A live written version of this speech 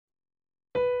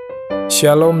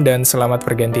Shalom dan selamat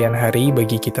pergantian hari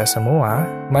bagi kita semua.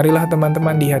 Marilah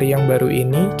teman-teman di hari yang baru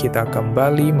ini kita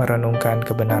kembali merenungkan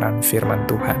kebenaran firman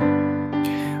Tuhan.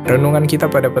 Renungan kita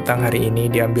pada petang hari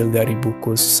ini diambil dari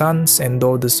buku Sons and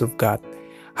Daughters of God,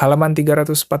 halaman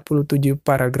 347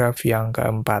 paragraf yang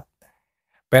keempat.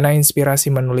 Pena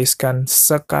inspirasi menuliskan,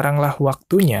 sekaranglah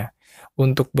waktunya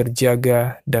untuk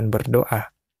berjaga dan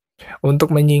berdoa,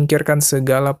 untuk menyingkirkan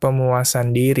segala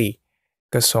pemuasan diri,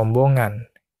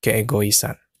 kesombongan,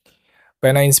 keegoisan.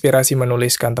 Pena inspirasi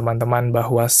menuliskan teman-teman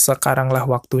bahwa sekaranglah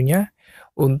waktunya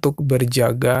untuk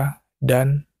berjaga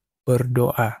dan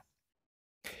berdoa.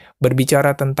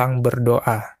 Berbicara tentang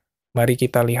berdoa, mari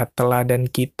kita lihat teladan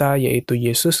kita yaitu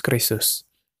Yesus Kristus.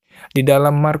 Di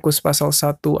dalam Markus pasal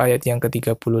 1 ayat yang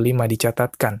ke-35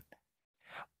 dicatatkan,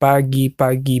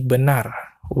 pagi-pagi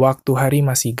benar, waktu hari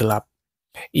masih gelap.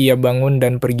 Ia bangun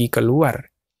dan pergi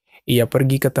keluar. Ia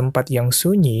pergi ke tempat yang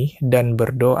sunyi dan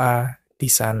berdoa di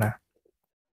sana.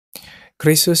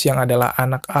 Kristus yang adalah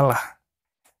anak Allah,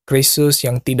 Kristus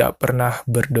yang tidak pernah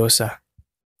berdosa.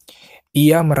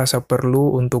 Ia merasa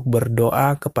perlu untuk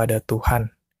berdoa kepada Tuhan,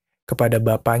 kepada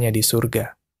Bapanya di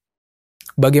surga.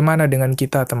 Bagaimana dengan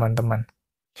kita, teman-teman?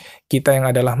 Kita yang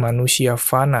adalah manusia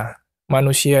fana,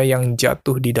 manusia yang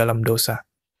jatuh di dalam dosa.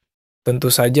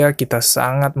 Tentu saja kita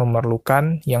sangat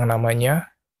memerlukan yang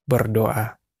namanya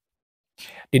berdoa.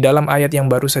 Di dalam ayat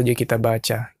yang baru saja kita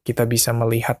baca, kita bisa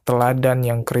melihat teladan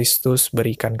yang Kristus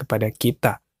berikan kepada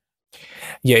kita,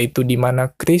 yaitu di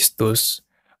mana Kristus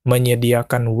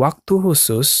menyediakan waktu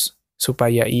khusus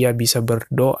supaya ia bisa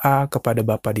berdoa kepada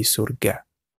Bapa di surga.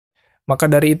 Maka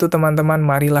dari itu teman-teman,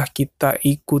 marilah kita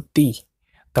ikuti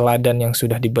teladan yang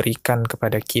sudah diberikan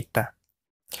kepada kita.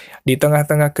 Di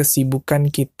tengah-tengah kesibukan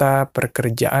kita,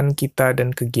 pekerjaan kita,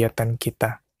 dan kegiatan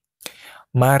kita,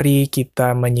 mari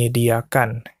kita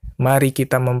menyediakan, mari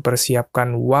kita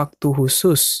mempersiapkan waktu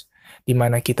khusus di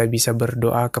mana kita bisa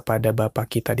berdoa kepada Bapa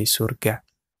kita di surga.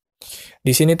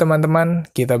 Di sini teman-teman,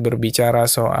 kita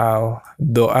berbicara soal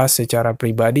doa secara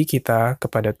pribadi kita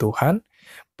kepada Tuhan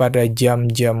pada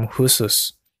jam-jam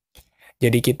khusus.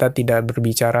 Jadi kita tidak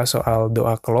berbicara soal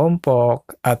doa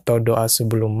kelompok, atau doa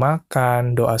sebelum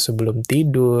makan, doa sebelum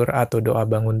tidur, atau doa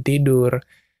bangun tidur.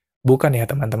 Bukan ya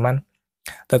teman-teman.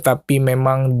 Tetapi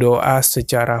memang doa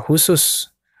secara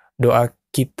khusus, doa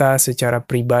kita secara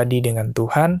pribadi dengan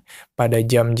Tuhan pada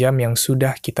jam-jam yang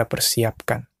sudah kita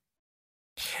persiapkan.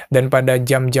 Dan pada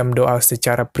jam-jam doa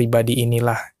secara pribadi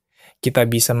inilah kita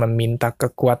bisa meminta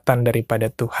kekuatan daripada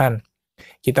Tuhan.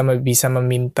 Kita bisa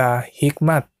meminta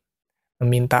hikmat,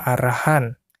 meminta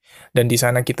arahan, dan di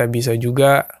sana kita bisa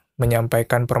juga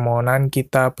menyampaikan permohonan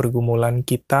kita, pergumulan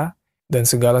kita, dan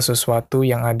segala sesuatu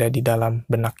yang ada di dalam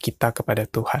benak kita kepada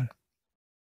Tuhan.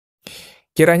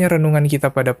 Kiranya renungan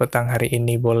kita pada petang hari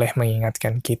ini boleh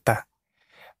mengingatkan kita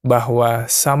bahwa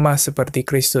sama seperti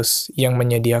Kristus yang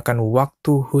menyediakan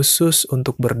waktu khusus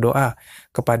untuk berdoa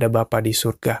kepada Bapa di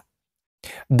surga.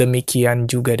 Demikian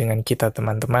juga dengan kita,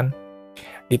 teman-teman.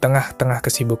 Di tengah-tengah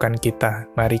kesibukan kita,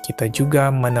 mari kita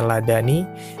juga meneladani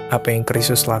apa yang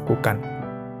Kristus lakukan.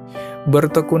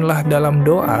 Bertekunlah dalam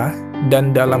doa,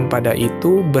 dan dalam pada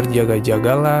itu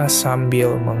berjaga-jagalah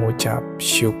sambil mengucap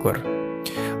syukur.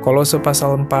 Kolose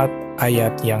pasal 4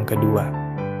 ayat yang kedua.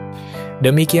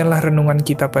 Demikianlah renungan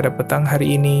kita pada petang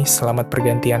hari ini. Selamat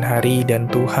pergantian hari dan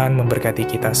Tuhan memberkati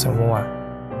kita semua.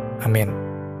 Amin.